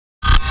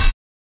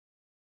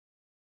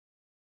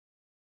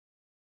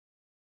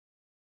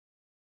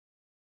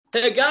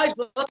Hey guys,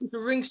 welcome to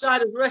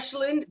Ringsiders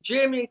Wrestling.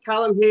 Jamie and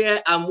Callum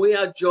here, and we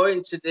are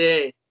joined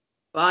today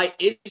by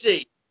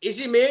Izzy.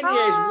 Izzy Mania is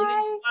running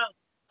Hi, wild.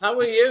 How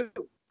are you?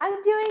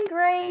 I'm doing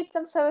great.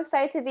 I'm so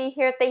excited to be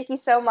here. Thank you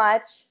so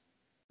much.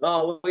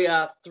 Oh, we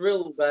are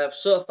thrilled.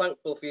 So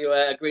thankful for you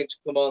agreeing to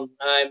come on.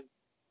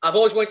 I've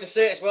always wanted to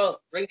say it as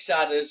well.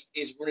 Ringsiders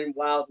is running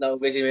wild now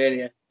with Izzy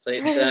Mania. So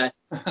it's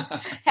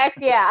Heck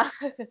yeah.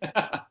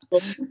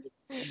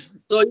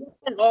 so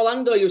yeah,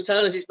 Orlando. You were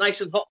telling us it's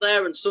nice and hot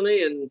there and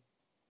sunny and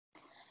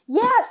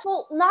Yeah,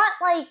 so not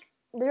like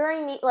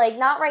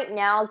not right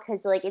now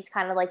because like it's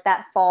kind of like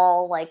that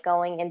fall, like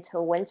going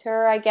into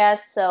winter, I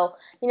guess. So,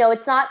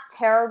 it's not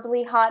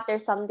terribly hot.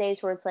 There's some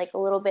days where it's like a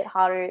little bit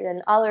hotter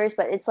than others,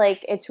 but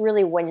it's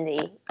really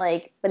windy,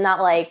 like, but not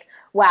like,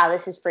 wow,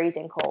 this is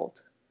freezing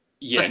cold.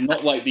 Yeah,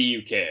 not like the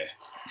UK.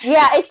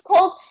 Yeah, it's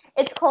cold.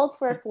 It's cold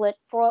for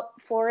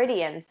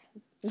Floridians.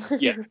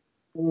 Yeah.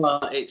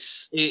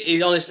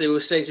 It honestly, we were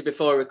saying to you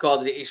before we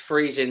recorded it, it's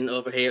freezing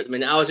over here at the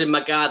minute. I was in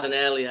my garden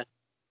earlier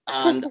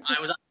and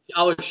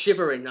I was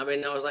shivering. I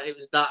mean, I was like, it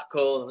was that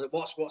cold. I was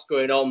like, what's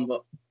going on?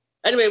 But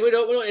anyway, we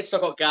don't need to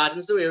talk about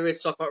gardens, do we? We're here to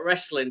talk about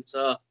wrestling.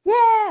 So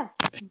Yeah.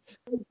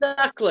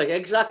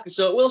 exactly.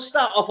 So we'll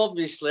start off.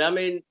 Obviously, I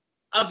mean,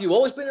 have you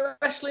always been a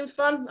wrestling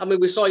fan? I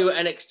mean, we saw you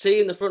at NXT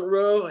in the front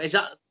row. Was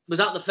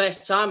that the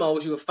first time, or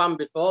was you a fan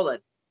before then?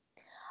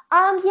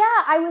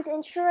 Yeah, I was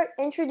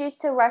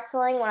introduced to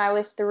wrestling when I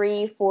was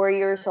 3, 4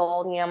 years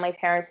old. My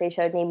parents, they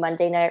showed me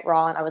Monday Night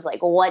Raw, and I was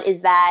like, what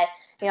is that?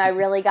 I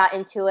really got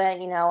into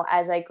it,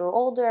 as I grew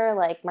older,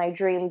 like my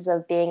dreams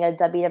of being a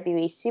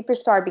WWE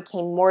superstar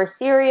became more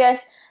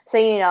serious. So,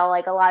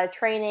 like a lot of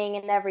training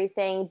and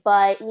everything.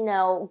 But,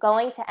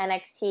 going to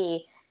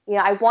NXT,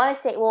 I want to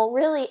say, well,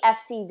 really,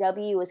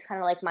 FCW was kind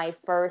of like my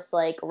first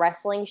like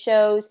wrestling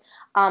shows.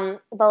 But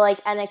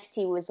like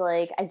NXT was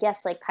like, I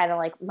guess like kind of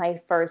like my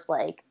first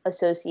like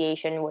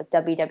association with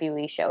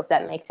WWE show, if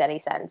that makes any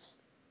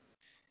sense.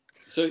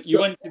 So you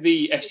went to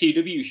the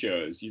FCW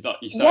shows. You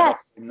started off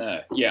Yes. in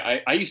there. Yeah,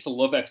 I used to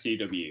love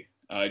FCW.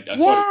 I thought it was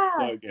Yeah.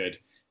 so good.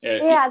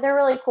 Yeah, they're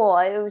really cool.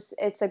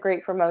 It's a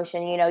great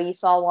promotion. You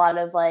saw a lot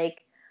of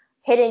like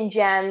hidden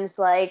gems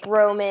like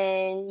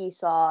Roman, you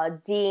saw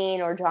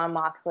Dean or John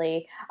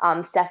Moxley,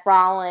 Seth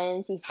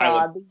Rollins, you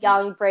Tyler saw the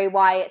young Bray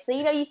Wyatt. So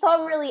you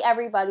saw really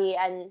everybody,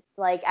 and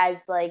like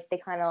as like they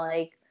kind of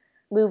like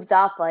moved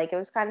up, like it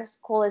was kind of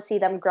cool to see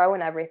them grow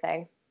and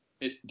everything.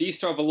 they used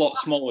to have a lot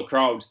smaller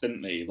crowds,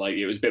 didn't they? Like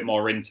it was a bit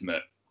more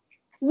intimate.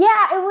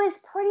 Yeah, it was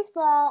pretty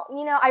small.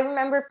 I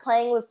remember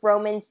playing with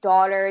Roman's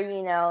daughter,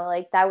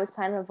 like that's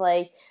kind of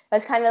like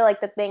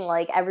the thing.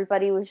 Like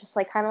everybody was just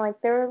like kind of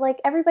like they were like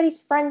everybody's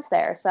friends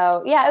there.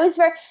 So yeah, it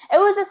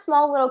was a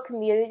small little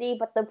community,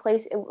 but the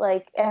place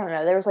like I don't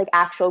know, there was like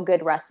actual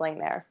good wrestling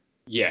there.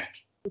 Yeah.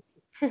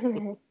 I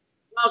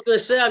was going to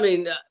say, I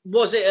mean,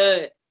 was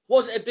it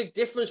a big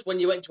difference when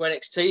you went to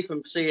NXT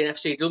from seeing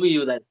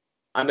FCW then?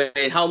 I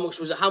mean, how much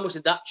was it? How much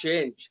did that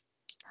change?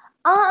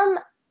 Um,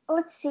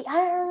 let's see.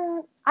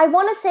 I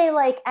want to say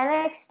like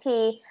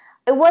NXT.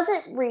 It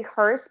wasn't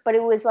rehearsed, but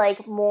it was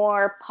like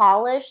more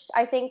polished.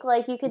 I think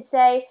like you could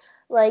say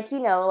like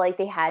like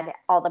they had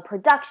all the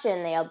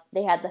production.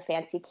 They had the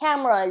fancy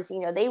cameras.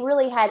 They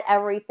really had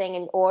everything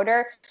in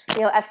order.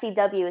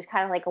 FCW was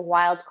kind of like a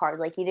wild card.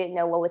 Like you didn't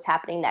know what was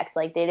happening next.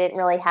 Like they didn't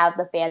really have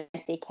the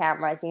fancy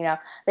cameras.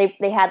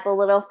 They had the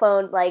little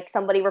phone like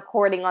somebody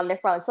recording on their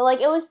phone. So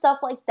like it was stuff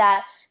like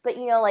that, but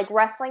like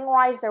wrestling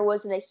wise, there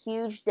wasn't a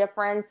huge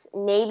difference.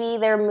 Maybe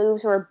their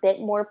moves were a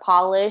bit more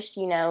polished,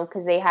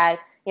 because they had,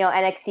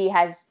 NXT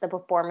has the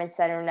performance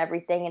center and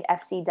everything, and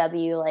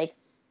FCW like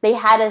they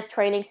had a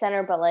training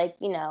center, but like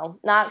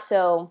not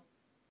so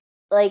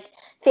like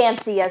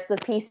fancy as the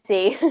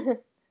PC.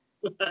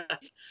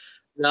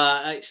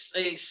 No,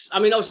 it's. I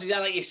mean, obviously,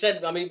 like you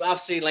said, I mean, I've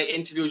seen like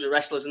interviews with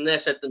wrestlers, and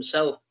they've said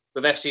themselves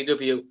with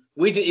FCW,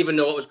 we didn't even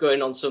know what was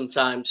going on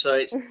sometimes. So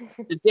it's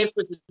the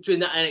difference between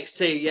that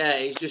NXT, yeah,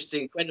 is just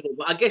incredible.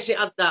 But I guess it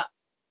had that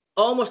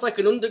almost like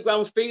an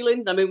underground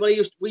feeling. I mean, we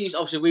used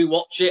obviously we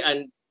watch it,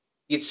 and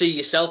you'd see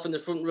yourself in the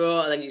front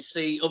row, and then you'd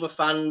see other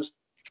fans,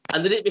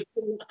 and did it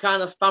become that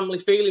kind of family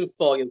feeling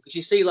for you? Because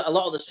you see like a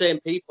lot of the same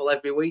people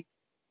every week.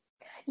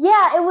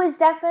 Yeah, it was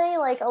definitely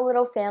like a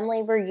little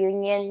family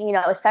reunion,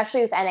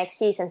 especially with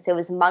NXT since it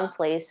was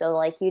monthly. So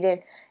like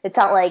it's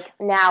not like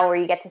now where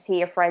you get to see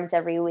your friends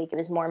every week. It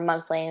was more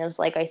monthly, and it was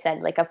like I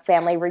said, like a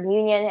family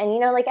reunion. And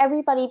like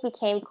everybody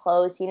became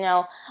close.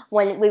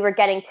 When we were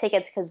getting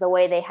tickets, because the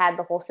way they had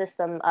the whole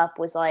system up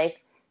was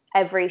like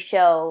every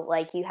show,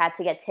 like you had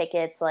to get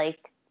tickets. Like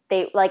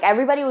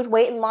everybody would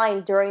wait in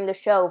line during the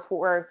show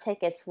for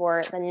tickets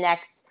for the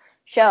next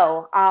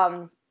show.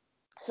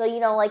 So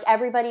like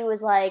everybody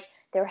was like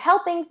they're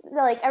helping,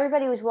 like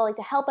everybody was willing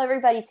to help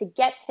everybody to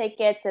get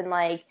tickets, and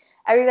like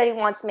everybody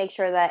wants to make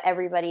sure that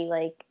everybody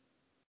like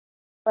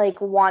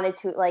wanted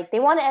to like they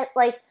wanted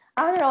like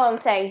I don't know what I'm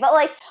saying, but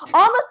like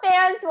all the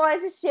fans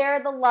wanted to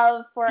share the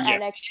love for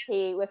Yeah.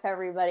 NXT with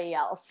everybody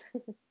else.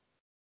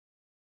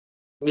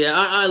 Yeah,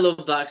 I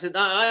love that. 'Cause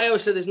I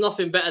always say there's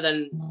nothing better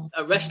than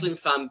a wrestling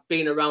fan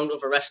being around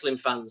other wrestling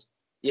fans.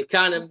 We're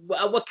kind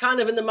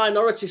of in the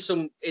minority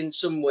in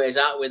some ways,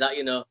 aren't we? That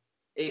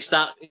it's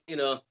that oh,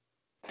 you're a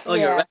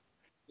Yeah.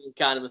 wrestling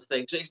kind of a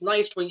thing. So it's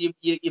nice when you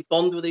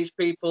bond with these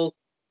people.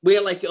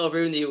 We're like it over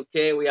here in the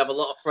UK. We have a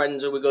lot of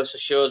friends who we go to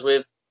shows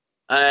with.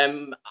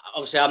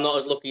 Obviously, I'm not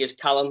as lucky as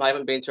Callum. I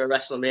haven't been to a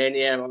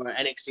WrestleMania or an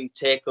NXT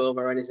takeover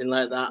or anything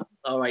like that.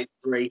 All right,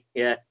 3,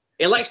 yeah.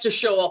 He likes to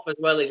show off as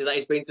well, is that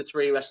he's been to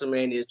 3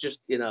 WrestleManias,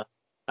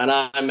 and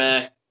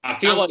I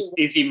feel like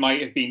Izzy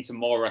might have been to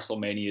more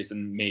WrestleManias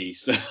than me.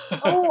 So.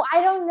 Oh,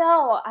 I don't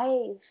know.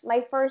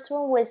 My first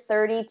one was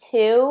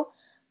 32.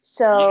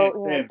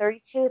 So, Yeah,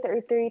 32,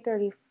 33,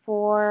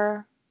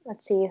 34.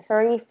 Let's see,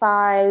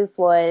 35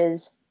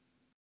 was.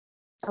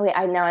 Oh, wait,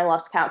 I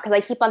lost count because I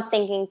keep on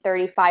thinking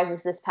 35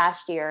 was this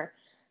past year.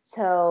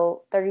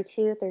 So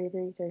 32,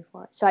 33,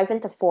 34. So I've been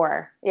to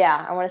 4.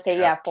 Yeah, I want to say,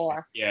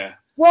 4. Yeah.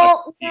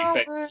 Well, no.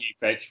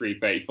 33,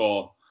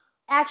 34.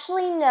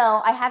 Actually,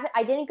 no, I haven't.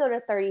 I didn't go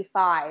to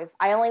 35.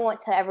 I only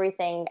went to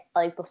everything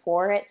like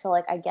before it, so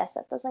like I guess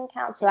that doesn't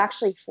count. So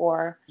actually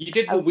 4. You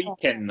did the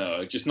weekend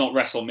though, just not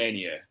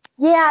WrestleMania.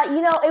 Yeah,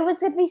 it was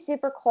gonna be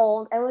super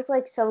cold. It was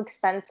like so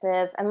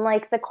expensive, and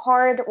like the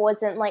card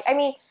wasn't like. I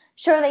mean,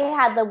 sure they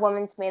had the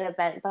women's main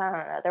event, but I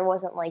don't know. There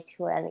wasn't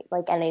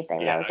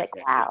anything that was like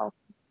wow.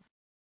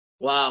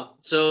 Wow.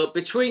 So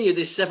between you,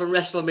 there's 7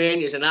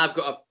 WrestleManias, and I've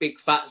got a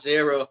big fat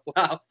 0.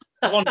 Wow.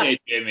 One day,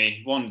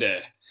 Jamie. One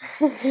day.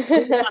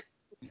 Fan,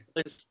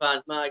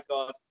 my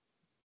God.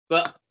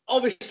 But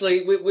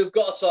obviously, we've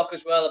got to talk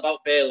as well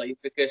about Bayley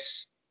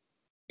because,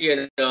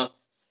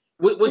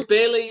 was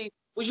Bayley.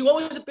 Was you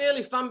always a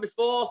Bayley fan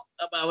before?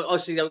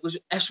 Obviously, was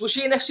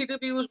she in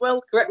FCW as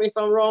well? Correct me if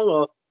I'm wrong.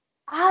 Or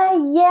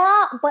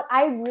Yeah, but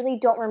I really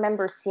don't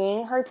remember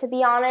seeing her, to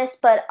be honest.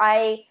 But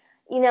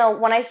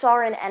when I saw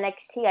her in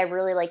NXT, I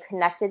really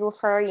connected with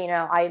her.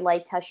 I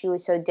liked how she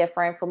was so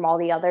different from all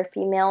the other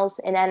females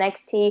in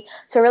NXT.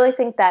 So I really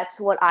think that's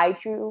what I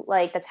drew.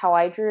 That's how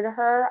I drew to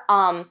her.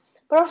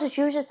 But also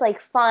she was just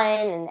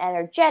fun and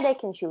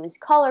energetic, and she was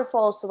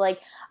colorful. So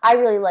I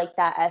really liked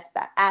that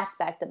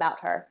aspect about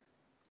her.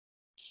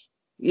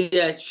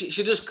 Yeah,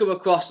 she does come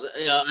across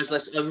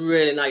as a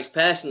really nice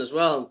person as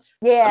well.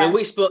 Yeah. I mean,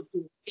 we spoke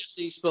to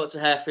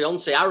her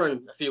fiance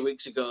Aaron a few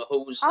weeks ago,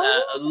 who's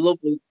a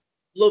lovely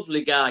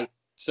guy.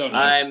 So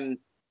nice.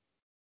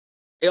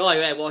 Oh,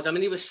 yeah, it was. I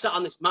mean, he was sat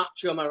on this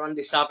match on my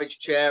Randy Savage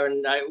chair,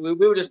 and we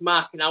were just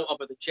marking out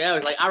over the chair. I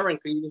was like, Aaron,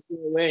 can you just go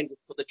away and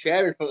just put the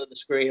chair in front of the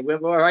screen? We're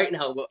all right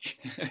now. But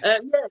yeah,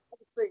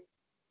 obviously,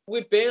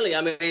 with Bayley,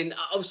 I mean,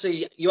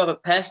 obviously, you have a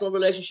personal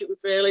relationship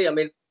with Bayley. I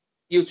mean,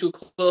 you two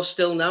close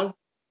still now?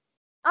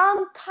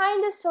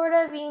 Kind of, sort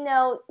of,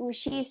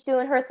 she's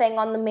doing her thing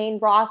on the main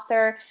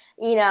roster,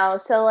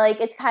 so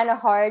it's kind of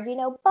hard,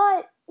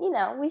 but we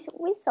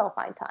still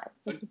find time.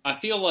 I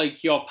feel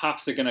like your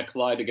paths are going to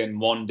collide again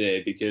one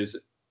day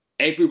because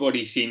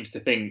everybody seems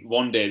to think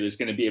one day there's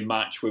going to be a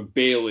match with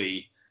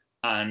Bayley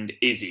and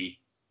Izzy.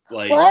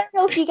 Well, I don't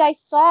know if you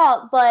guys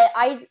saw, but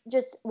I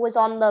just was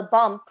on the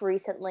bump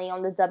recently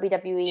on the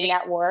WWE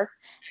Network,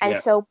 and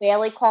so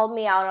Bayley called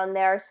me out on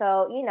there.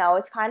 So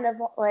it's kind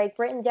of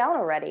written down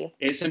already.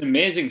 It's an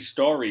amazing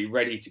story,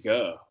 ready to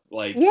go.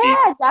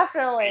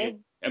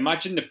 Definitely.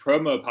 Imagine the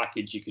promo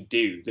package you could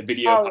do, the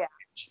video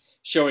package,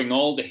 showing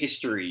all the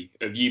history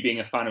of you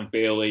being a fan of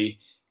Bayley,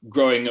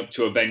 growing up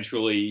to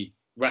eventually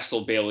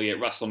wrestle Bayley at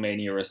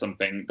WrestleMania or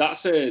something.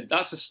 That's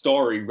a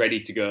story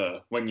ready to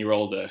go when you're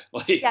older.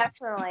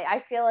 Definitely.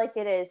 I feel like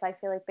it is. I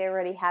feel like they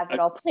already have it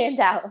all planned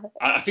out.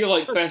 I feel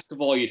like first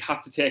of all you'd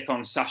have to take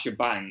on Sasha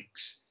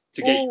Banks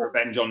to get your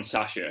revenge on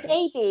Sasha.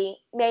 Maybe.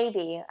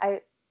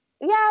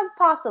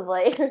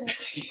 Possibly.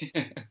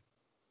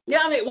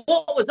 Yeah, I mean,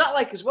 what was that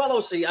like as well?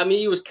 Obviously, I mean,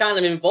 you was kind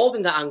of involved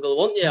in that angle,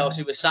 weren't you?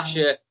 Obviously, with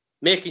Sasha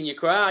making you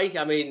cry.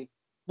 I mean,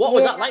 what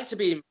was that like to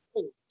be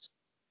involved?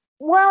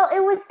 Well, it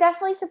was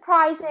definitely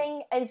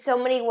surprising in so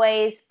many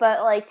ways,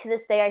 but to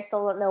this day, I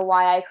still don't know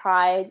why I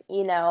cried.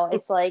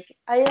 It's I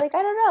don't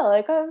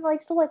know. I'm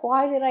still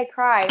why did I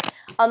cry?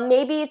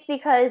 Maybe it's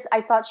because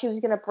I thought she was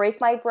gonna break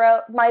my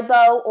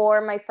bow,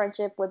 or my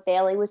friendship with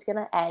Bayley was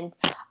gonna end.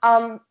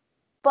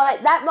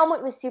 But that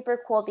moment was super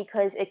cool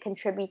because it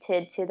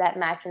contributed to that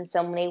match in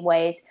so many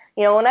ways.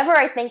 Whenever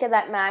I think of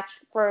that match,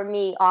 for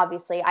me,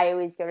 obviously, I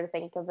always go to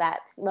think of that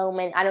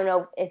moment. I don't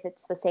know if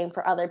it's the same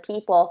for other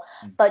people,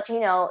 but,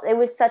 it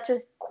was such a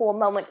cool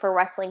moment for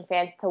wrestling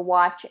fans to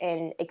watch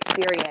and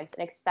experience,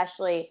 and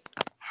especially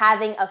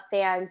having a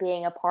fan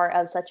being a part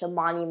of such a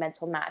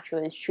monumental match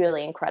was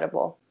truly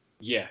incredible.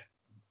 Yeah.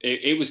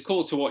 It was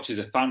cool to watch as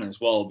a fan as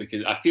well,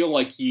 because I feel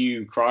like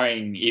you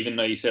crying, even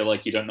though you say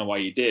you don't know why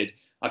you did,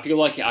 I feel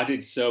like it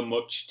added so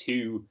much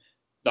to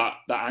that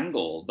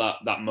angle,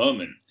 that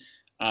moment.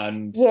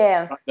 And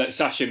that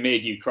Sasha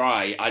made you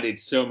cry added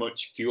so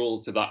much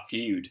fuel to that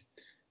feud.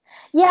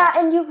 Yeah,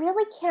 and you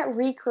really can't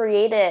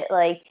recreate it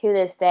like to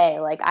this day.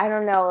 Like I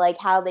don't know like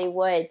how they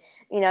would.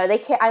 They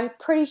can't. I'm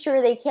pretty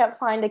sure they can't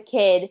find a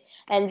kid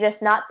and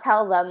just not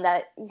tell them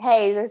that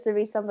hey, there's gonna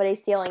be somebody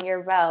stealing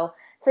your bow.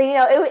 So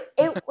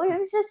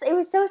it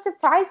was so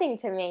surprising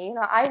to me.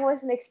 I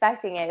wasn't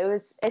expecting it.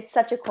 It's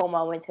such a cool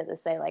moment to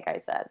this day. Like I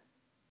said.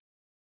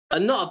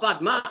 And not a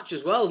bad match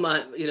as well,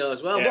 man.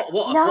 As well. Yeah.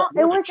 What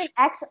It was it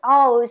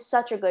was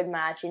such a good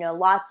match.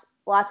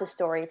 Lots of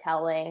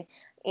storytelling.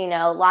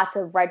 Lots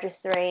of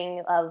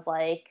registering of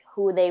like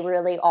who they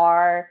really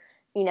are.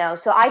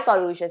 So I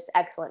thought it was just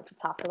excellent from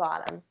top to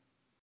bottom.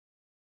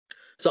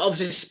 So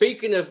obviously,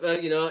 speaking of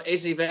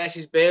Izzy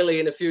versus Bayley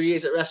in a few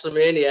years at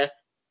WrestleMania,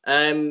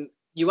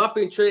 you have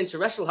been training to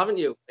wrestle, haven't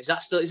you? Is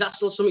that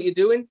still something you're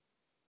doing?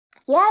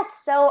 Yes.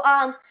 So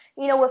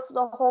with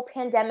the whole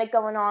pandemic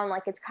going on,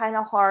 like it's kind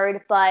of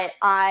hard. But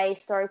I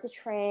started to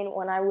train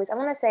when I want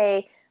to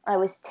say I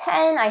was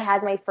 10. I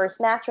had my first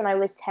match when I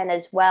was 10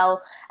 as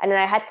well, and then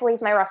I had to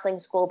leave my wrestling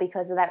school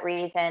because of that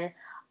reason.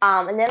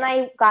 And then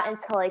I got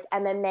into like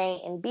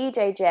MMA and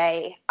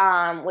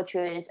BJJ, which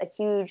was a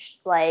huge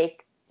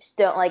like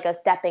a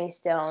stepping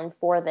stone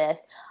for this.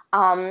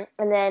 And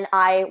then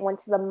I went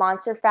to the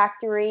Monster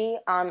Factory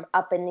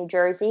up in New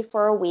Jersey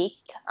for a week,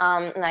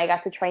 and I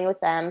got to train with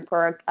them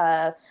for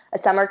a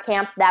summer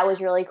camp. That was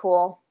really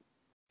cool.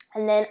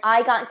 And then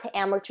I got into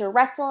amateur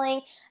wrestling,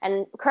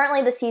 and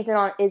currently the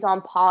season is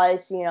on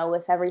pause,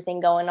 with everything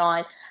going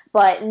on.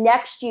 But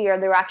next year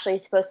they're actually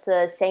supposed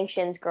to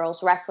sanction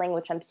girls wrestling,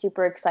 which I'm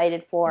super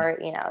excited for.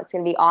 It's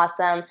gonna be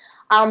awesome.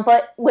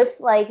 But with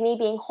like me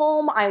being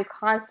home, I'm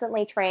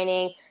constantly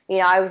training.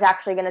 I was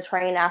actually gonna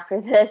train after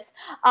this.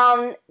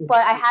 But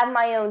I have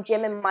my own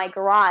gym in my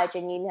garage,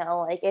 and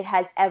like it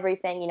has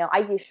everything.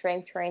 I do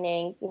strength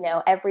training,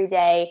 every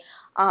day.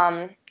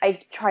 I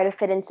try to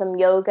fit in some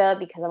yoga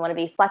because I want to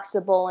be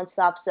flexible and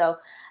stuff. So,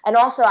 and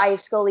also I have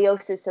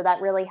scoliosis, so that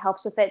really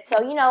helps with it. So,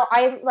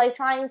 I'm like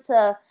trying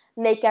to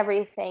make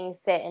everything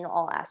fit in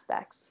all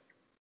aspects.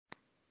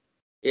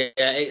 Yeah,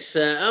 it's.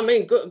 I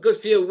mean, good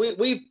for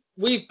you.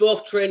 We've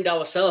both trained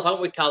ourselves,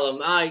 haven't we,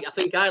 Callum? I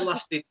think I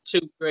lasted 2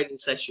 training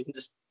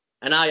sessions,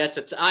 and I had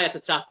to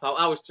tap out.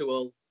 I was too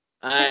old.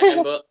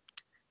 But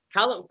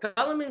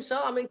Callum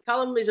himself, I mean,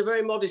 Callum is a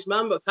very modest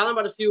man, but Callum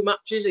had a few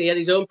matches and he had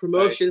his own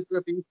promotion for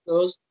a few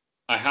shows.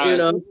 I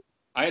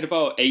had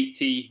about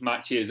 80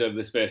 matches over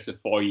the space of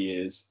 4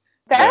 years.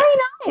 Very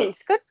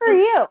nice. Good for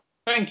you.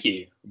 Thank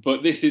you.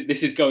 But this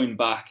is going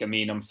back. I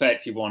mean, I'm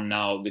 31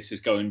 now. This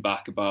is going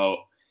back about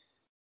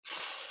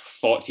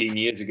 14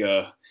 years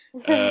ago.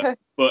 But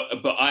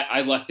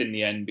I left in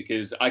the end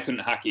because I couldn't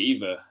hack it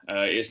either.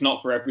 It's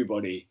not for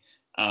everybody.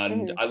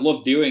 And I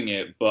loved doing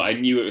it, but I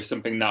knew it was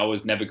something that I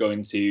was never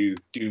going to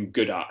do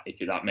good at, if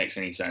that makes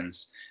any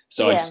sense.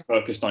 So I just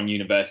focused on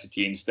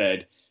university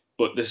instead.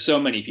 But there's so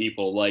many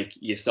people like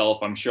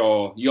yourself, I'm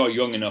sure you're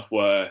young enough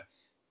where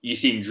you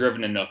seem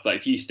driven enough that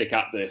if you stick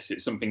at this,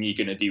 it's something you're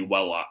going to do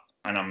well at.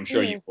 And I'm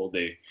sure you will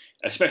do,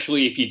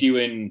 especially if you're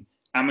doing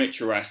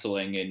amateur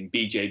wrestling and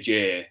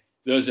BJJ.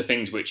 Those are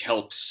things which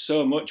help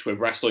so much with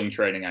wrestling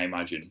training, I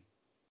imagine.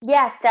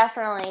 Yes,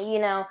 definitely.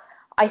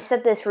 I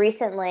said this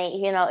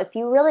recently, if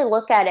you really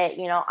look at it,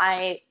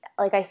 I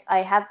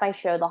have my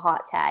show, The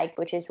Hot Tag,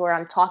 which is where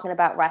I'm talking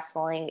about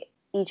wrestling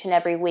each and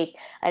every week.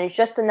 And it's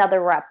just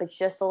another rep. It's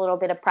just a little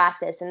bit of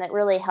practice. And it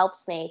really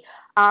helps me.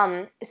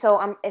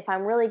 So if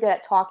I'm really good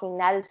at talking,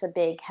 that is a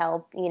big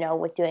help,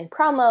 with doing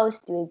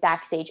promos, doing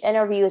backstage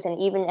interviews, and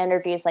even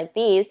interviews like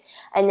these.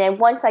 And then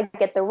once I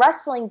get the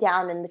wrestling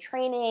down and the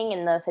training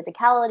and the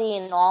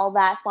physicality and all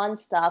that fun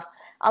stuff,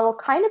 I will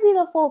kind of be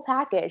the full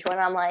package when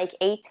I'm like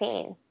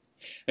 18.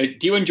 Do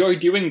you enjoy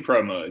doing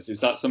promos? Is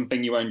that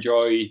something you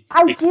enjoy?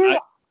 I do.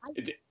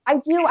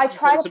 I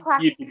try to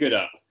practice. You'd be good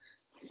at.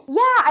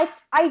 Yeah,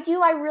 I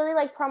do. I really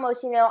like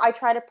promos. I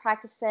try to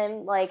practice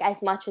them like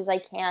as much as I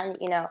can.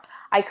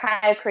 I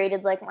kind of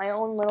created like my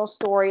own little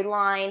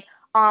storyline.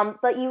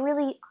 But you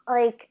really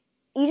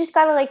you just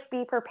gotta like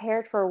be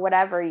prepared for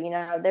whatever.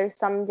 There's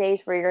some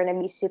days where you're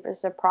gonna be super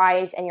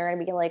surprised and you're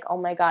gonna be like, oh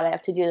my god, I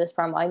have to do this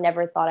promo. I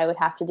never thought I would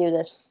have to do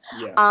this.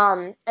 Yeah.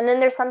 And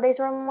then there's some days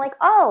where I'm like,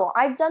 oh,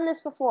 I've done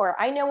this before.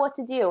 I know what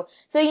to do.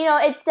 So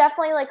it's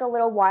definitely like a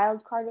little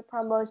wild card of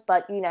promos,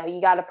 but you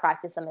gotta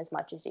practice them as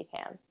much as you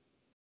can.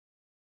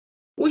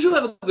 Was you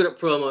ever good at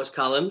promos,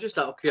 Callum? Just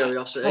out of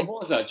curiosity. I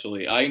was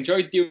actually. I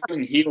enjoyed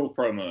doing heel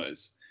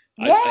promos.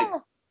 Yeah.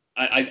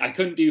 I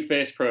couldn't do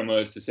face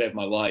promos to save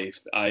my life.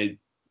 I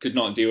could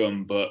not do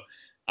them, but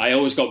I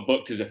always got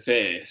booked as a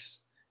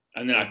face,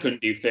 and then I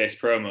couldn't do face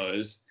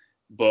promos.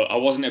 But I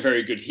wasn't a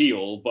very good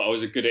heel, but I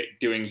was good at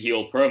doing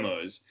heel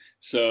promos,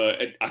 so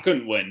I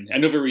couldn't win.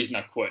 Another reason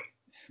I quit.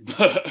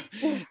 But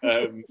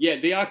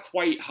they are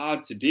quite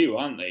hard to do,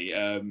 aren't they?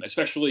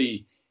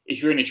 Especially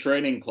if you're in a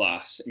training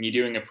class and you're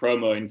doing a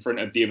promo in front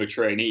of the other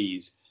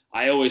trainees.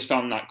 I always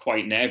found that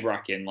quite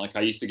nerve-wracking. Like,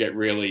 I used to get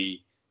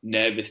really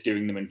nervous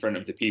doing them in front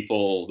of the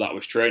people that I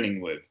was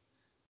training with.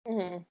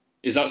 Mm-hmm.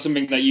 Is that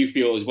something that you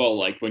feel as well?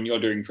 Like, when you're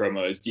doing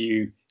promos, do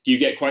you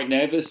get quite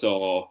nervous,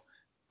 or?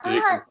 Does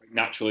it come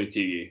naturally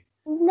to you?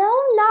 No,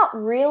 not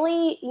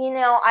really.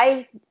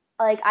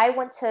 I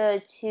went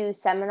to 2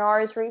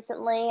 seminars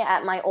recently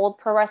at my old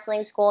pro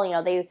wrestling school.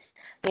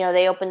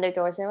 They opened their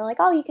doors and they were like,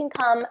 "Oh, you can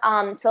come."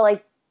 So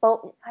like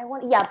both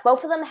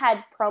of them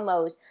had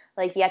promos.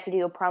 Like you had to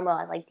do a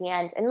promo at like the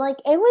end, and like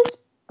it was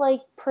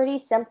like pretty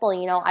simple.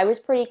 I was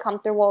pretty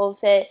comfortable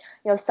with it.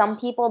 Some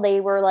people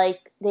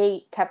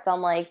they kept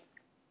on like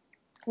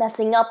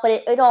messing up, but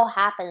it all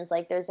happens.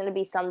 Like there's gonna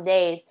be some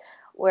days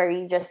where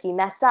you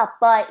mess up,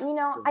 but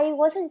I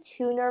wasn't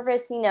too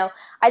nervous.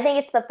 I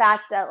think it's the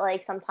fact that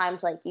like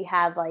sometimes like you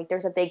have like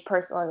there's a big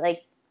person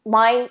like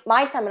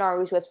my seminar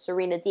was with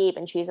Serena Deeb,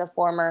 and she's a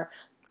former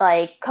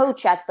like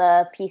coach at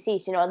the PC.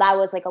 So that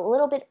was like a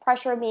little bit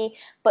pressure on me,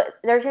 but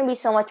there's gonna be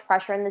so much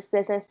pressure in this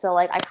business, so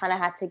like I kind of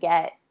had to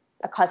get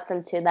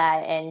accustomed to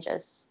that, and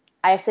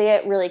I have to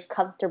get really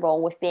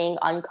comfortable with being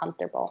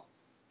uncomfortable.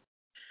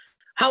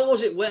 How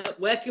was it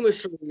working with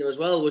Serena as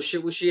well? Was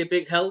she a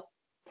big help?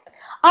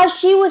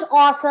 She was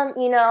awesome.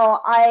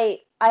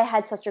 I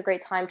had such a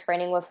great time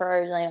training with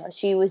her.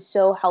 She was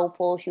so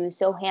helpful. She was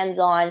so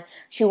hands-on.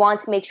 She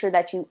wants to make sure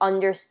that you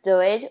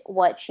understood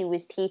what she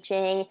was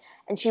teaching,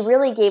 and she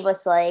really gave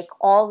us like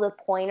all the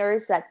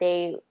pointers that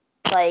they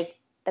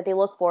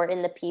look for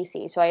in the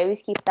PC. So I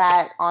always keep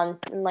that on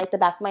in, like the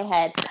back of my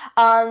head.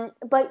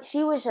 But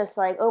she was just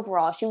like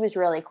overall, she was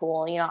really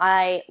cool.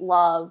 I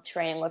loved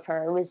training with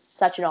her. It was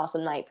such an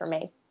awesome night for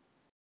me.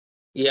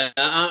 Yeah,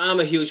 I'm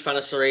a huge fan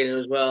of Serena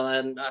as well,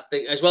 and I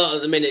think as well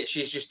at the minute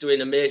she's just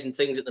doing amazing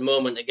things at the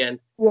moment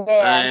again.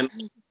 Yeah,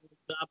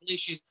 I believe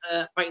she's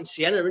fighting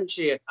Sienna, isn't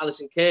she?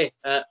 Alison Kay,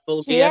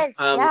 Full she Gear. is.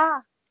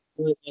 Yeah,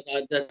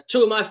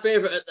 Two of my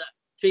favourite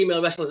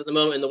female wrestlers at the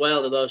moment in the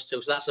world are those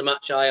two. So that's a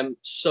match I am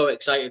so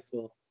excited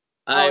for.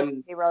 it's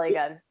gonna be really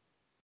good.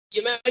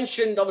 You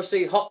mentioned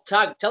obviously Hot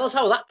Tag. Tell us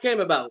how that came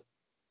about.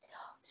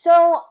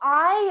 So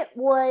I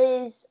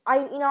was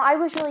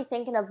really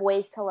thinking of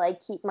ways to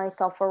like keep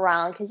myself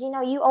around, because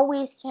you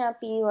always can't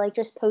be like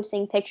just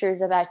posting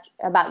pictures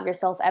about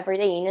yourself every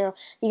day.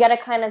 You got to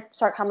kind of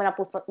start coming up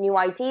with new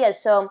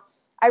ideas. So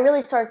I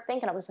really started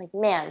thinking. I was like,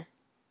 man,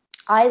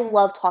 I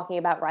love talking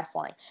about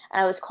wrestling,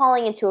 and I was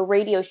calling into a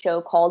radio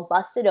show called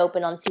Busted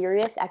Open on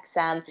Sirius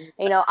XM.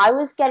 I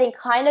was getting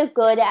kind of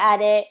good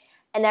at it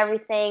and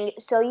everything.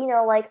 So,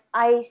 like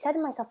I said to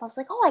myself, I was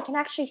like, oh, I can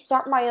actually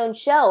start my own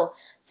show.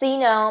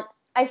 So,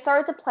 I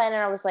started to plan,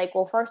 and I was like,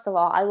 well, first of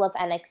all, I love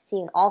NXT,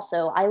 and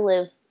also I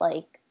live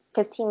like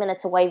 15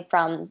 minutes away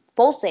from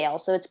Full Sail,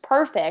 so it's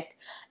perfect.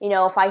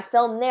 If I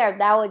film there,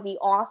 that would be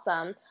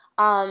awesome.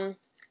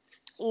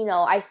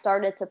 I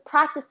started to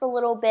practice a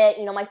little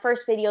bit. My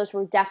first videos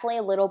were definitely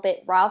a little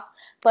bit rough,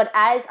 but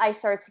as I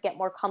started to get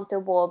more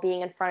comfortable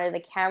being in front of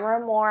the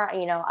camera more,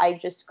 I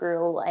just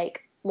grew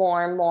like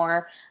more and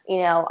more.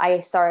 I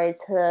started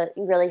to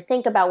really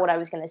think about what I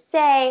was going to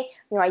say.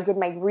 I did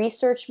my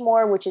research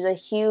more, which is a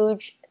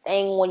huge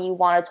thing when you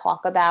want to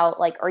talk about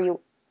like, or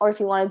if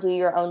you want to do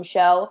your own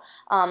show.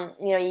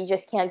 You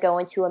just can't go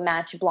into a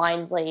match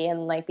blindly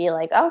and like be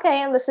like,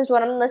 okay, and this is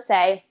what I'm going to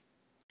say.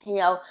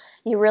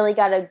 You really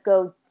got to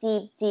go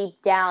deep,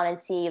 deep down and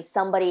see if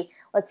somebody,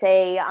 let's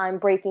say I'm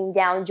breaking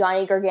down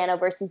Johnny Gargano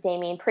versus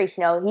Damian Priest,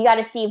 you got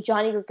to see if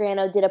Johnny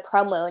Gargano did a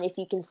promo, and if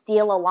you can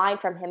steal a line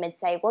from him and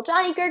say, well,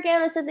 Johnny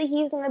Gargano said that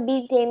he's going to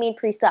beat Damian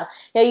Priest up.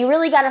 You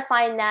really got to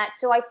find that.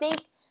 So I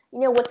think,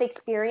 with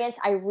experience,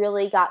 I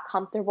really got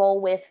comfortable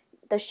with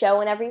the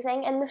show and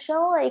everything. And the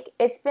show, like,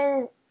 it's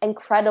been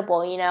incredible,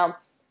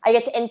 I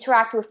get to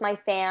interact with my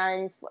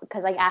fans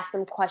because I ask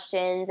them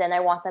questions and I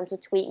want them to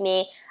tweet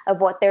me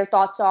of what their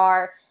thoughts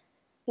are.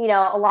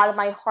 A lot of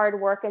my hard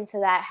work into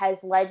that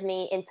has led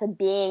me into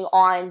being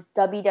on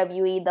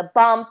WWE The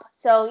Bump.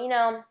 So,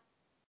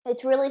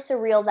 it's really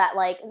surreal that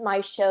like my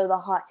show, The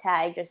Hot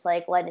Tag, just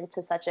like led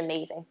into such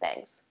amazing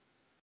things.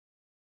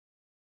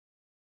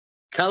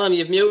 Callum,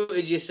 you've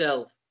muted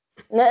yourself.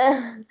 You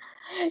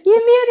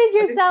muted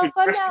yourself.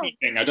 Oh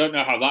no. I don't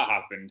know how that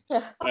happened.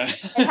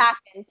 It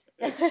happened.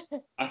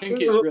 I think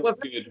it's really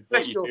good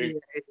what you're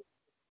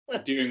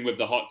doing with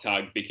the Hot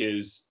Tag,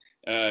 because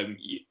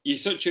you're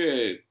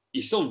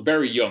still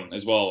very young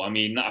as well. I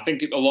mean, I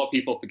think a lot of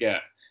people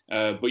forget,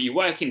 but you're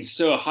working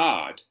so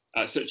hard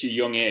at such a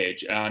young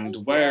age, and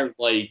we're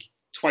like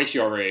twice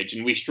your age,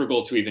 and we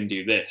struggle to even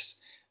do this.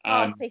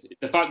 And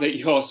the fact that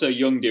you're so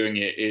young doing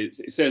it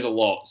says a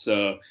lot.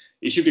 So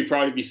you should be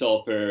proud of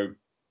yourself for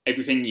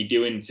everything you're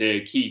doing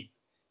to keep,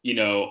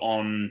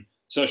 on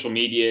social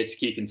media, to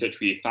keep in touch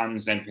with your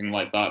fans and everything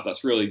like that.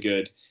 That's really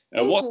good.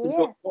 What's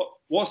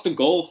the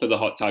goal for the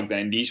Hot Tag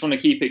then? Do you just want to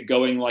keep it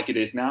going like it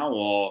is now,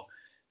 or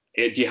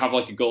do you have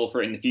like a goal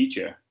for it in the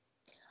future?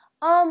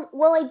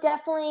 Well, I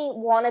definitely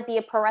want to be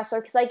a pro wrestler,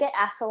 because I get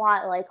asked a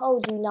lot, like,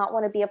 oh, do you not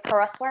want to be a pro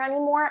wrestler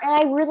anymore? And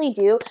I really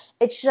do.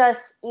 It's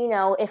just,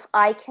 if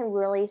I can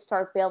really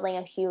start building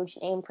a huge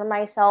name for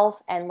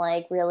myself and,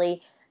 like,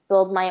 really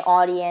build my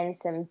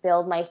audience and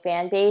build my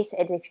fan base,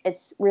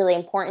 it's really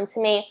important to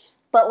me.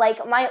 But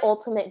like my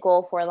ultimate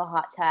goal for the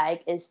hot tag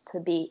is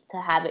to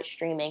have it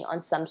streaming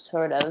on some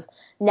sort of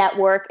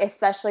network,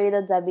 especially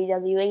the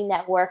WWE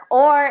network,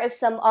 or if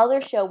some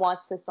other show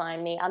wants to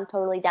sign me, I'm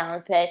totally down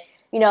with it.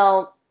 You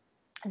know,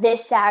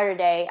 this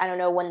Saturday, I don't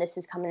know when this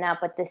is coming out,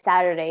 but this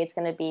Saturday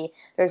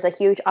there's a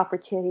huge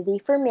opportunity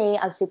for me.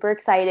 I'm super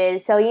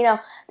excited. So, you know,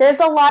 there's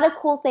a lot of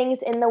cool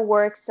things in the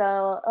works.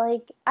 So,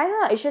 like, I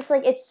don't know. It's just,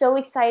 like, it's so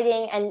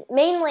exciting. And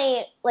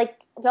mainly, like,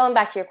 going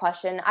back to your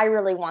question, I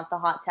really want the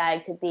hot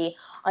tag to be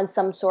on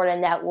some sort of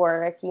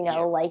network, you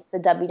know, like the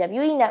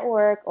WWE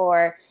network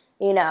or,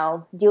 you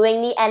know,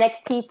 doing the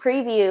NXT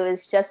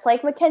previews just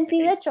like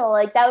Mackenzie Mitchell.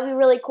 Like, that would be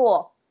really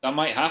cool. That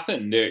might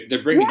happen.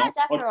 They're bringing on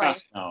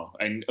podcasts now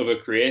and other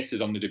creators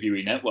on the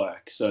WWE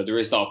network, so there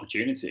is the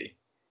opportunity.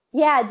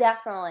 Yeah,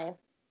 definitely.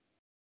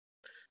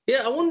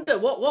 Yeah, I wonder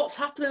what's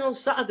happening on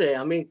Saturday.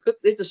 I mean,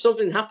 is there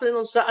something happening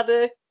on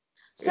Saturday?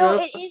 So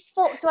it is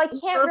full. So I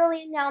can't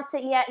really announce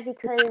it yet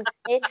because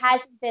it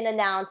hasn't been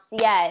announced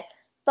yet.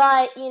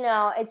 But, you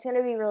know, it's going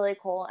to be really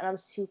cool, and I'm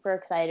super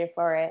excited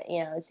for it.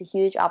 You know, it's a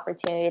huge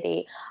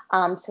opportunity.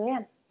 So,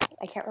 yeah,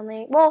 I can't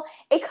really... Well,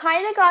 it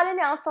kind of got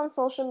announced on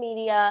social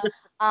media,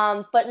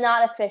 but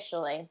not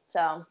officially,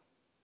 so...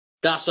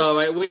 That's all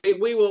right.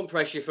 We won't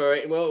press you for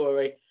it. Won't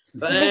worry.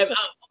 But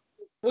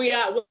we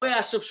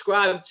are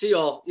subscribed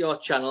to your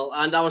channel,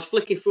 and I was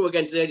flicking through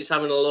again today, just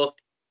having a look.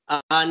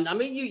 And I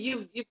mean,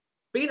 you've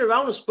been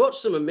around and spoke to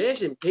some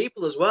amazing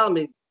people as well. I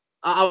mean,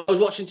 I was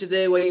watching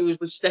today where he was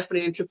with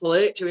Stephanie and Triple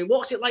H. I mean,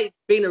 what's it like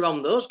being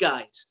around those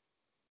guys?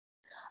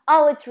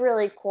 Oh, it's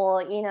really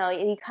cool. You know,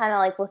 you kind of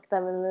like look at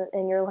them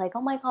and you're like,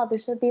 oh my God,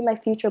 this should be my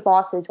future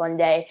bosses one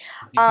day.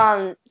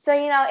 So,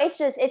 you know,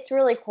 it's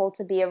really cool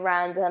to be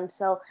around them.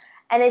 So,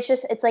 and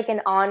it's like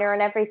an honor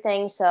and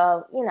everything.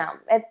 So, you know,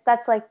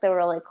 that's like the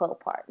really cool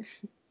part.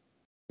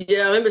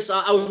 Yeah, I remember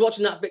I was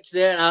watching that bit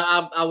today and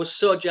I was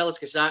so jealous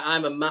because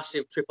I'm a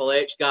massive Triple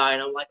H guy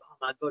and I'm like, oh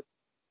my God,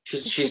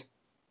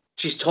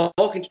 she's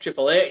talking to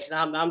Triple H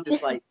and I'm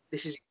just like,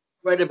 this is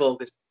incredible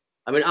because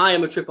I mean, I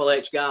am a Triple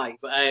H guy,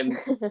 but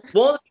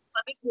one of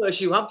the people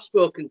you have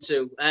spoken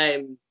to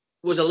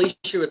was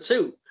Alicia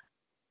too.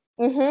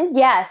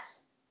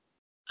 Yes.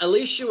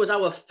 Alicia was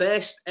our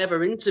first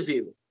ever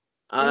interview.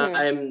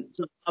 I mean,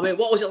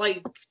 what was it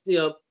like, you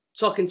know,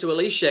 talking to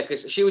Alicia?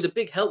 Because she was a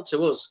big help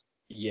to us.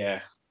 Yeah.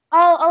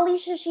 Oh,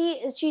 Alicia,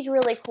 she's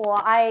really cool.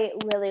 I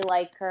really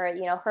like her.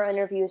 You know, her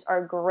interviews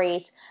are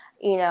great.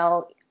 You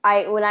know,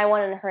 when I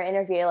went on her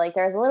interview, like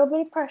there was a little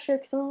bit of pressure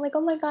because I'm like,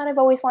 oh my God, I've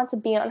always wanted to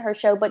be on her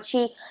show. But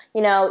she,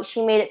 you know,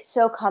 she made it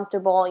so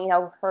comfortable. You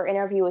know, her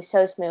interview was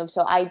so smooth.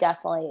 So I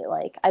definitely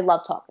I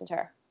love talking to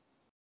her.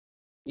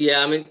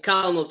 Yeah, I mean,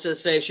 Callum will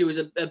say she was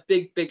a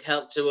big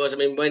help to us. I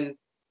mean, when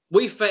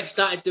we first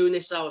started doing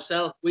this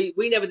ourselves, we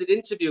never did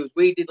interviews.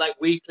 We did like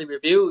weekly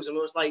reviews, and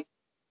it was like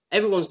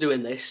everyone's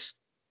doing this.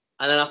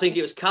 And then I think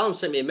it was Callum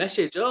sent me a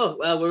message. Oh,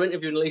 well, we're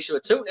interviewing Alicia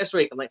too this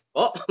week. I'm like,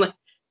 what?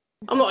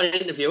 I'm not an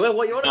interviewer.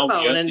 What are you on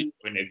about? And then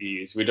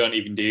interviews. We don't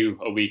even do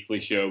a weekly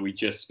show. We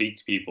just speak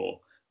to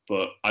people.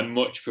 But I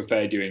much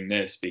prefer doing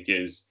this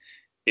because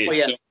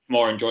it's so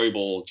more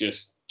enjoyable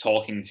just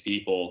talking to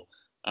people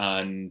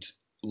and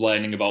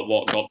learning about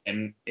what got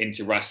them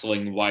into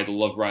wrestling, why they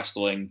love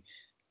wrestling.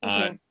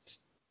 And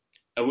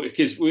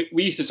because we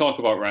used to talk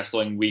about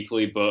wrestling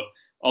weekly, but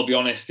I'll be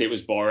honest, it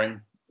was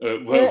boring.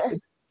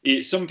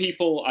 Some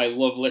people I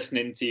love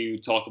listening to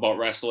talk about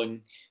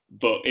wrestling,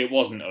 but it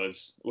wasn't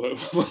us.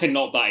 We're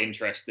not that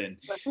interesting.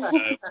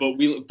 But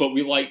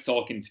we like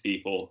talking to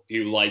people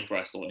who like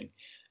wrestling,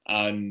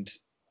 and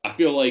I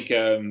feel like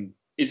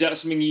is that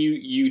something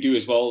you do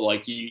as well?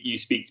 Like you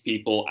speak to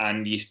people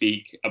and you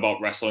speak about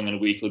wrestling on a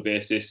weekly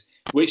basis.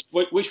 Which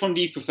one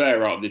do you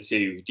prefer out of the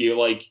two? Do you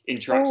like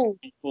interacting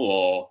with people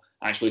or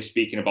actually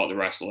speaking about the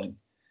wrestling?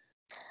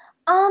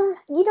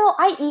 You know,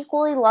 I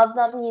equally love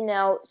them, you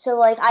know, so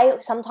like I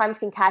sometimes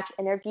can catch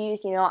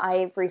interviews, you know,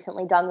 I've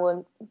recently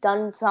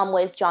done some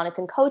with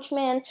Jonathan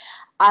Coachman,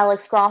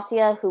 Alex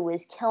Gracia, who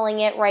is killing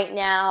it right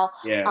now.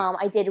 Yeah.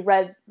 I did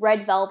Red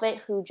Velvet,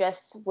 who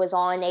just was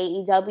on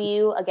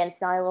AEW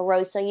against Nyla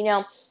Rose. So, you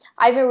know,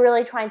 I've been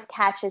really trying to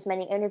catch as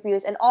many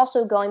interviews, and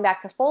also going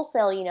back to Full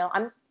Sail, you know,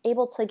 I'm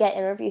able to get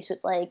interviews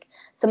with like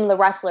some of the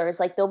wrestlers.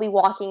 Like they'll be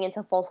walking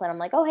into Full Sail, and I'm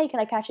like, oh hey, can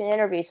I catch an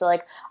interview? So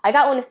like I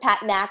got one with Pat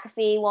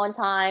McAfee one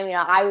time. You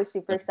know, I was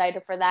super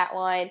excited for that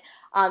one.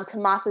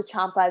 Tommaso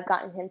Ciampa, I've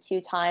gotten him 2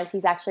 times.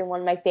 He's actually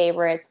one of my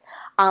favorites.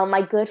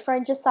 My good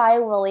friend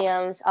Josiah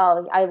Williams,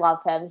 oh, I love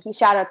him.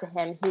 Shout out to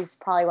him. He's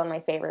probably one of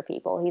my favorite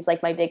people. He's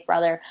like my big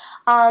brother.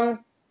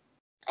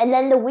 And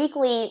then the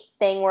weekly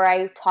thing where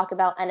I talk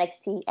about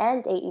NXT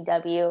and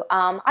AEW,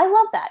 I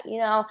love that. You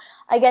know,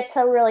 I get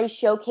to really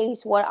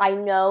showcase what I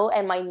know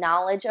and my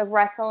knowledge of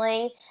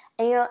wrestling.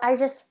 And, you know,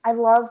 I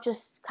love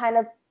just kind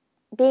of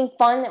being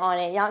fun on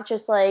it, not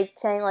just like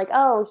saying like,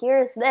 oh,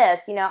 here's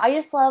this. You know, I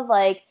just love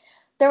like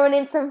throwing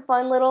in some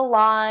fun little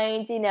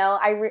lines. You know,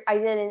 I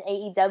did an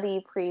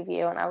AEW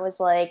preview, and I was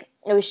like,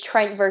 it was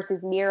Trent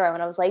versus Miro,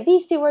 and I was like,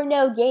 these two are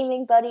no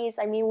gaming buddies.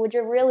 I mean, would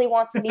you really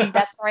want to be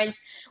best friends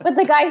with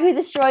the guy who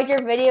destroyed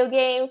your video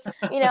game?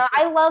 You know,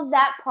 I love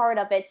that part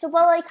of it. So,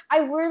 but like, I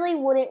really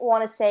wouldn't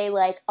want to say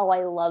like, oh,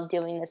 I love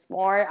doing this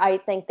more. I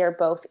think they're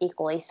both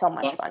equally so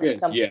much fun.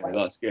 That's good. Yeah,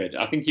 that's good.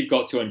 I think you've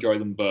got to enjoy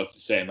them both the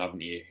same,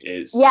 haven't you?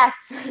 Yes. Yeah.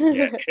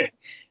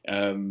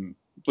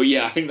 But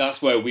yeah, I think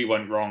that's where we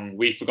went wrong.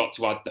 We forgot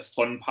to add the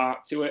fun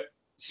part to it.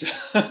 So.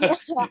 Yeah,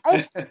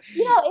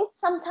 it's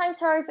sometimes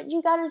hard, but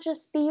you gotta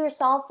just be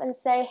yourself and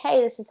say,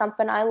 hey, this is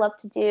something I love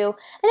to do. And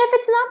if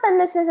it's not, then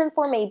this isn't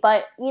for me.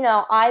 But, you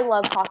know, I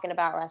love talking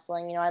about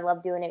wrestling. You know, I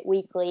love doing it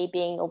weekly,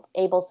 being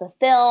able to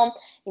film,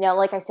 you know,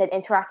 like I said,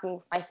 interacting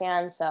with my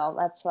fans. So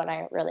that's what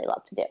I really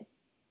love to do.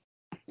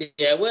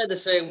 Yeah, we're the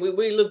same.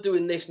 We love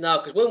doing this now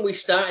because when we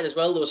started as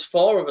well, there was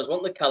 4 of us,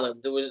 weren't there, Callum?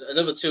 There was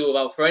another 2 of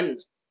our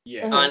friends.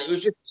 Yeah. And it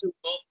was just too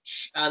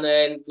much. And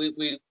then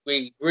we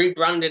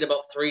rebranded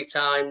about 3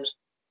 times.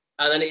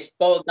 And then it's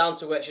boiled down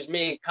to where it's just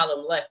me and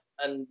Callum left.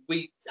 And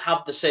we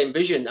have the same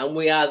vision. And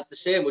we are the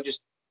same.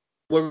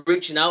 We're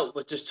reaching out.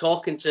 We're just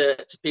talking to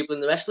people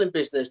in the wrestling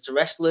business, to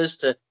wrestlers,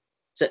 to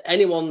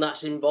anyone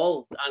that's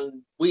involved.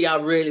 And we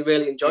are really,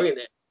 really enjoying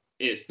it.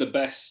 It's the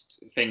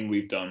best thing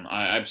we've done.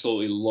 I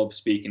absolutely love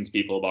speaking to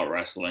people about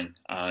wrestling.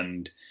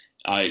 And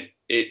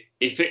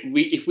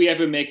if we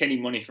ever make any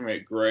money from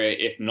it, great.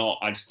 If not,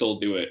 I'd still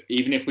do it.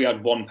 Even if we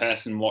had 1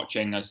 person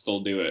watching, I'd still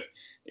do it.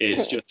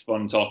 It's just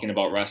fun talking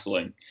about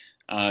wrestling.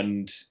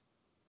 And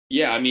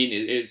yeah, I mean,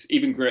 it's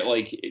even great,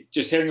 like,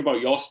 just hearing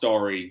about your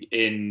story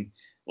in,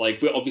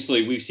 like,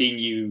 obviously we've seen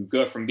you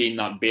go from being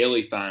that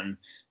Bayley fan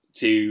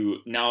to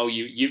now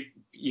you're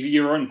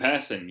your own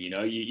person, you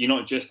know, you're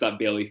not just that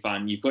Bayley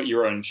fan. You've got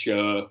your own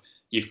show.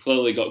 You've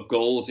clearly got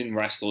goals in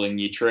wrestling.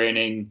 You're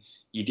training.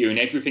 You're doing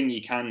everything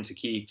you can to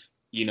keep,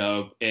 you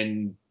know,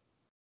 to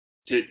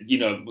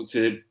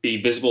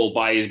be visible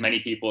by as many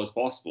people as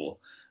possible.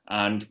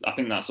 And I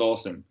think that's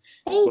awesome.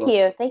 Thank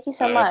you. Thank you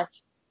so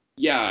much.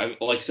 Yeah,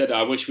 like I said,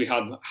 I wish we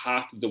had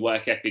half of the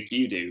work ethic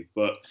you do,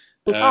 but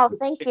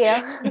thank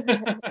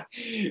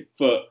you.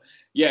 But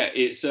yeah,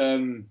 it's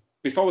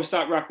before we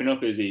start wrapping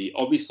up, Izzy,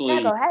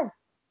 obviously, go ahead.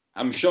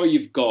 I'm sure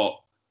you've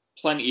got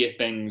plenty of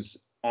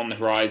things on the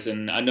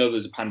horizon. I know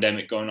there's a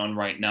pandemic going on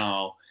right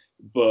now,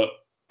 but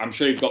I'm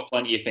sure you've got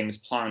plenty of things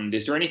planned.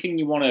 Is there anything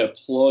you want to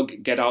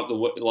plug, get out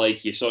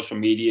like your social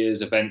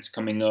medias, events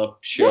coming up,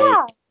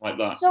 shows, like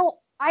that? So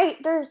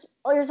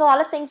there's a lot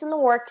of things in the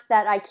works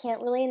that I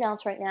can't really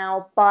announce right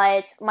now,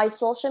 but my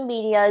social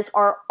medias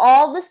are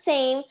all the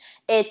same.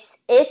 It's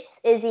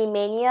Izzy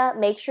Mania.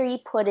 Make sure you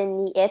put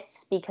in the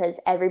it's because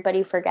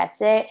everybody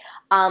forgets it.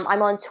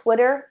 I'm on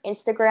Twitter,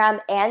 Instagram,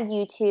 and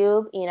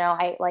YouTube. You know,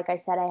 like I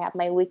said, I have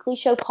my weekly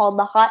show called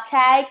The Hot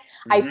Tag.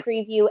 Mm-hmm. I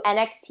preview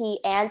NXT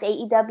and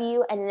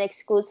AEW, and then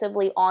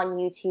exclusively on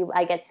YouTube,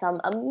 I get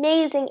some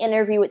amazing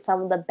interview with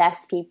some of the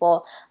best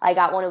people. I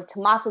got one with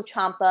Tommaso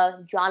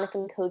Ciampa,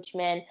 Jonathan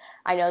Coachman.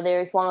 I know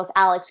there's one with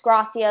Alex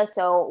Gracia,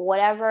 so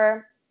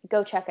whatever,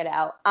 go check it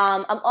out.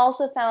 I'm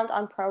also found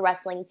on Pro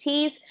Wrestling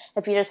Tees.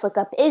 If you just look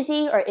up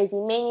Izzy or Izzy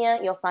Mania,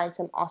 you'll find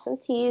some awesome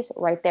tees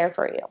right there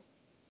for you.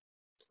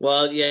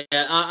 Well, yeah,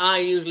 I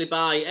usually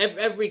buy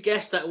every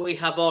guest that we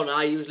have on.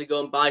 I usually go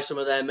and buy some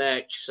of their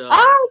merch. So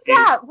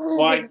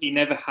why he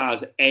never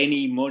has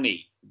any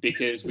money,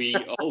 because we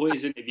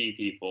always interview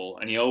people,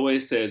 and he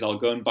always says, "I'll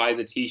go and buy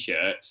the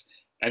t-shirts."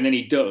 And then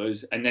he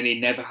does, and then he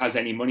never has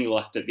any money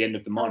left at the end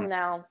of the month. Oh,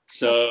 no.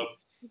 So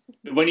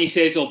when he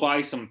says he'll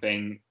buy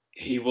something,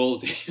 he will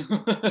do.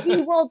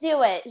 He will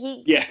do it.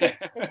 He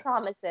his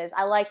promises.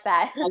 I like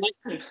that.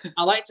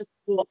 I like to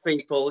support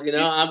people. You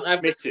know,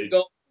 I've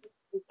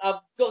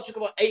got to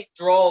about 8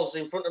 drawers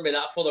in front of me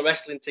that are full of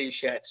wrestling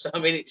t-shirts. So I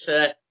mean, it's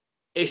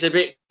a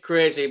bit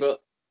crazy. But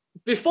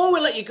before we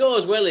let you go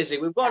as well, Izzy,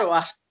 we've got to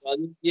ask. Well,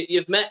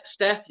 you've met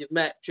Steph, you've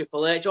met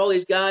Triple H, all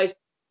these guys.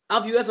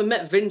 Have you ever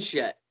met Vince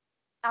yet?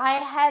 I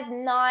have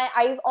not.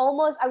 I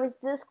was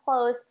this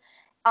close.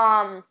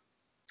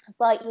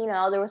 But, you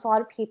know, there was a lot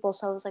of people,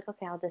 so I was like,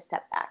 okay, I'll just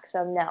step back.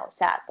 So, no,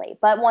 sadly.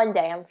 But one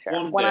day, I'm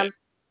sure. When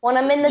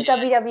I'm in the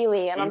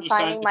WWE and I'm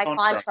signing my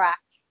contract,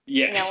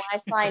 you know, when I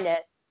signed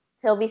it,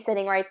 he'll be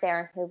sitting right there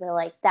and he'll be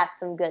like, that's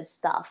some good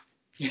stuff.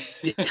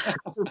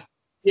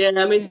 Yeah,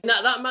 I mean,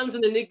 that man's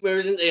an enigma,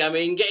 isn't he? I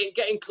mean,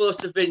 getting close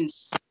to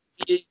Vince,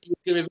 you're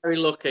going to be very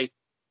lucky.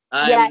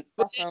 Yeah,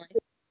 definitely.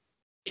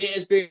 It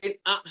has been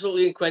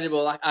absolutely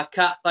incredible. I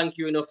can't thank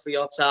you enough for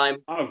your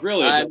time. Oh,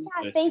 really?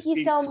 Thank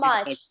you so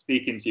much. Nice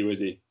speaking to you,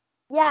 Izzy.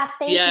 Yeah,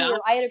 thank you.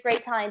 I had a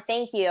great time.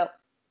 Thank you.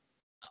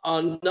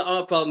 Oh,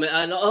 no problem.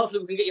 And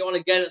hopefully we can get you on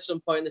again at some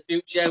point in the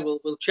future.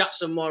 We'll chat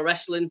some more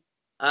wrestling.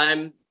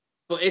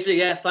 But Izzy,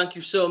 thank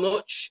you so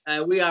much.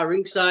 We are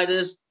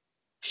Ringsiders.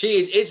 She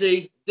is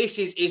Izzy. This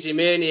is Izzy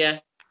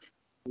Mania.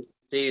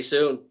 See you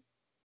soon.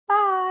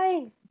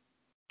 Bye.